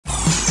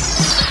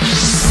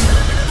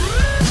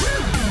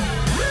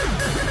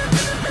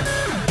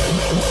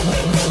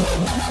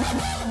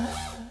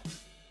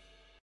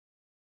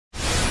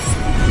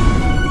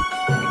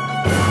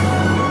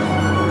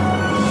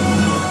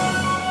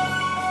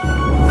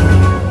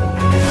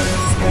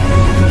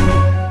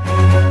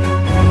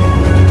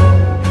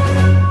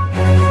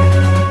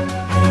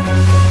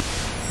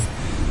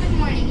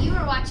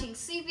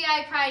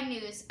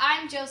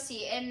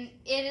Josie, and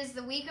it is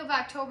the week of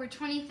October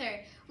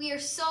 23rd. We are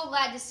so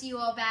glad to see you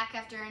all back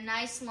after a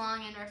nice,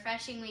 long, and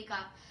refreshing week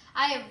off.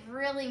 I have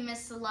really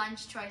missed the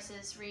lunch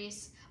choices,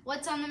 Reese.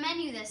 What's on the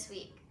menu this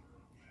week?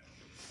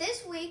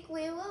 This week,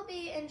 we will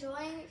be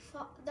enjoying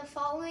the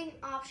following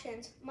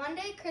options.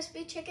 Monday,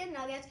 crispy chicken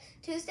nuggets.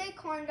 Tuesday,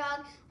 corn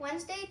dog.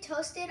 Wednesday,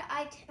 toasted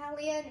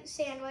Italian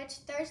sandwich.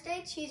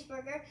 Thursday,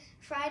 cheeseburger.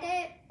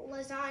 Friday,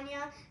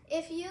 lasagna.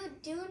 If you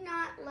do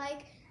not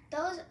like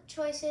those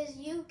choices,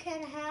 you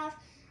can have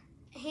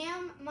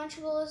ham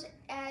Munchables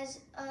as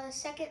a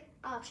second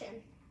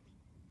option.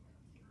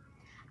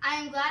 I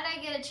am glad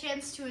I get a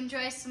chance to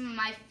enjoy some of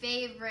my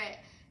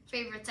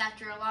favorites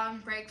after a long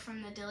break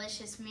from the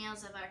delicious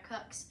meals of our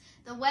cooks.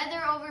 The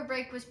weather over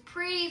break was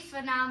pretty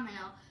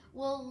phenomenal.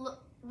 Will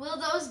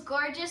those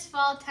gorgeous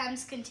fall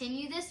temps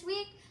continue this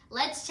week?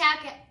 Let's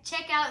check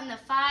out in the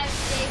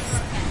 5-day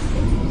forecast.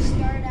 It will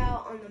start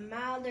out on the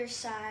milder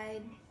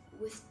side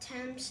with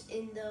temps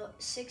in the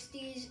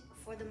 60s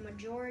for the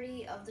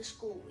majority of the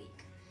school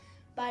week.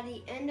 By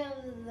the end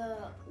of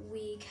the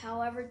week,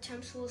 however,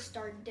 temps will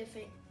start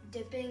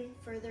dipping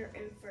further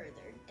and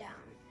further down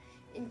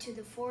into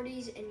the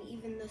 40s and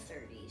even the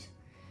 30s,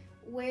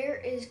 where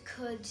it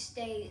could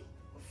stay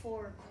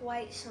for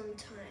quite some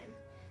time.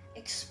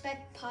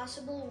 Expect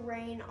possible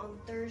rain on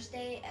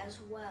Thursday as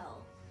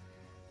well.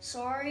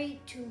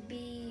 Sorry to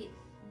be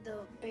the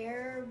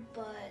bearer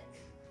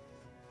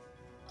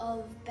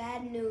of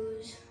bad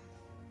news,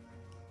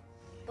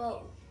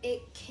 but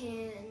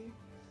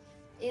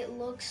it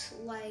looks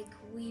like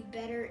we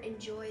better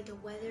enjoy the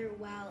weather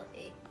while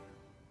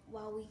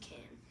we can.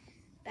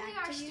 Back to you.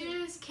 Our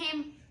students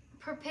came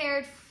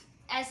prepared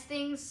as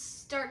things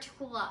start to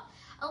cool off.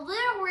 A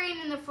little rain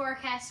in the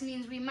forecast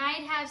means we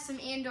might have some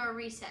indoor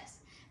recess.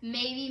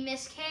 Maybe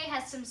Miss K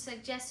has some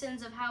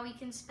suggestions of how we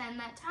can spend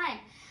that time.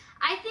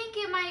 I think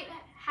it might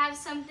have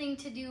something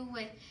to do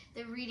with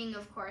the reading,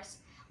 of course.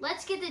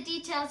 Let's get the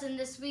details in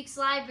this week's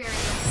library.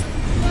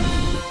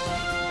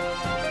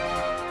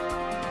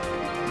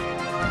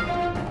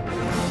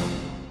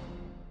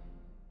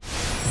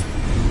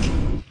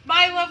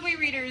 My lovely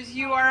readers,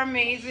 you are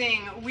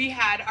amazing. We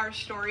had our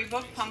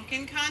storybook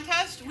pumpkin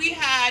contest. We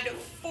had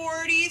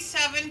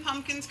 47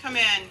 pumpkins come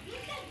in,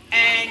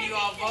 and you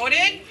all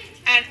voted,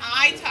 and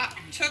I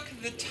took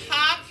the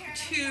top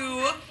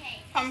 2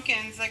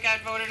 pumpkins that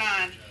got voted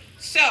on.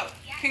 So,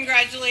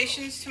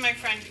 congratulations to my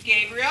friend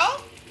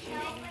Gabriel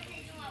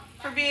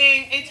for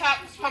being a top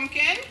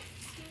pumpkin.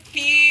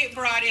 He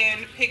brought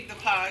in Pig the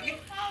Pug.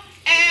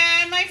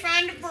 And my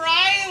friend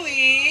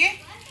Briley,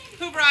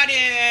 who brought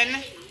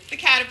in the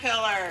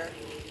Caterpillar.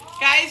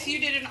 Guys, you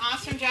did an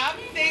awesome job.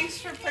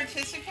 Thanks for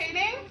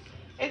participating.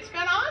 It's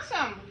been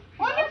awesome.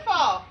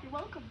 Wonderful. You're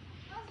welcome.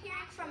 Hearing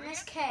from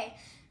Miss K.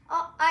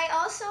 I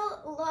also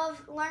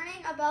love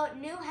learning about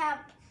new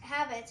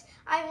habits.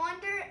 I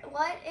wonder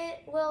what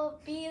it will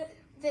be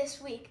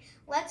this week.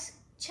 Let's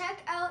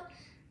check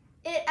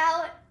it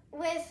out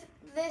with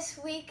this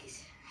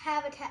week's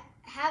habit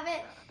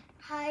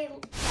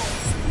highlight.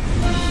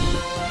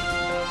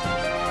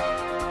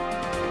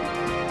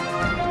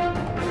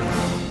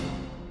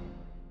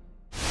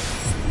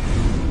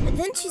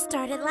 Then she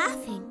started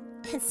laughing,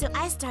 and so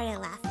I started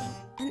laughing,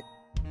 and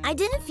I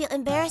didn't feel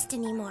embarrassed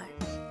anymore.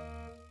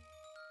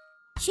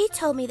 She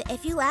told me that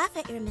if you laugh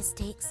at your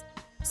mistakes,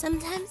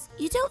 sometimes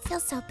you don't feel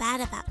so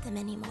bad about them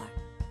anymore.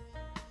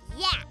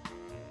 Yeah,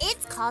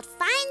 it's called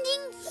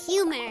finding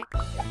humor.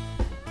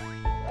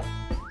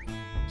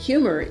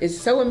 Humor is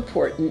so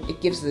important. It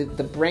gives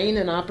the brain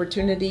an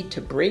opportunity to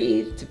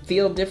breathe, to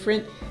feel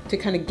different, to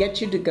kind of get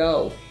you to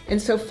go.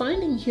 And so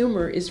finding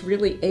humor is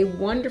really a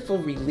wonderful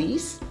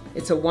release.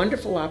 It's a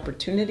wonderful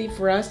opportunity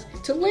for us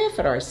to laugh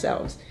at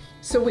ourselves.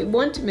 So we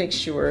want to make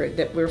sure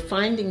that we're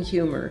finding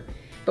humor,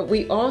 but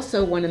we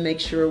also want to make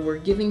sure we're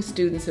giving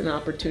students an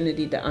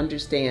opportunity to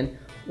understand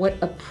what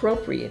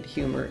appropriate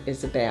humor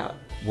is about.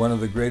 One of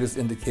the greatest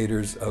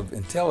indicators of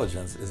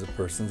intelligence is a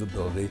person's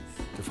ability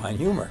to find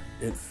humor.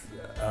 It's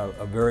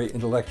a very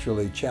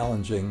intellectually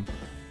challenging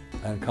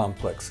and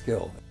complex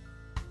skill.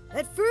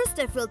 At first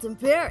I felt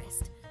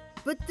embarrassed,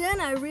 but then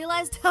I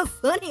realized how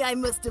funny I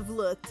must have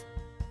looked.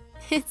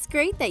 It's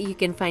great that you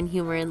can find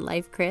humor in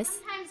life, Chris.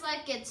 Sometimes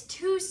life gets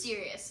too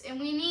serious, and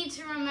we need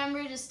to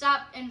remember to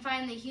stop and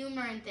find the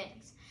humor in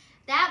things.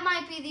 That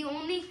might be the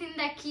only thing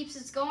that keeps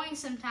us going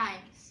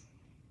sometimes.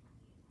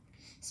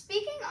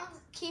 Speaking of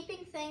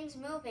keeping things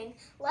moving,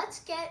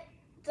 let's get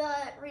the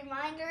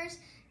reminders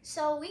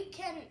so we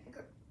can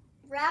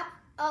wrap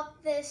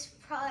up this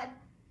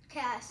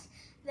podcast.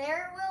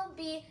 There will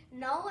be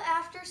no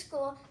after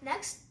school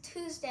next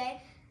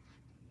Tuesday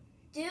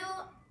due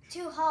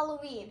to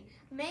Halloween.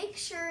 Make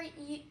sure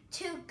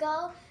to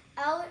go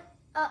out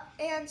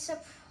and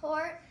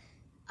support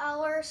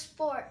our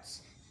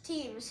sports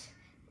teams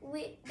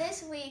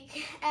this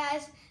week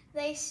as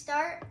they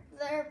start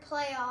their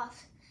playoff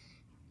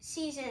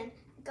season.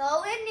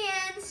 Go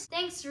Indians!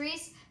 Thanks,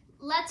 Reese.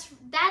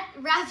 That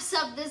wraps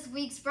up this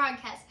week's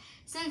broadcast.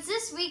 Since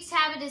this week's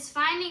habit is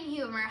finding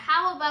humor,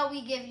 how about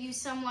we give you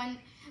someone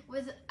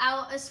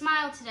without a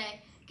smile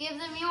today. Give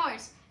them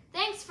yours.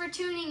 Thanks for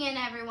tuning in,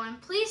 everyone.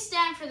 Please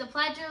stand for the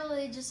Pledge of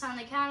Allegiance on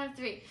the count of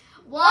 3.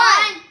 1,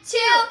 2,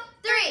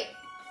 3.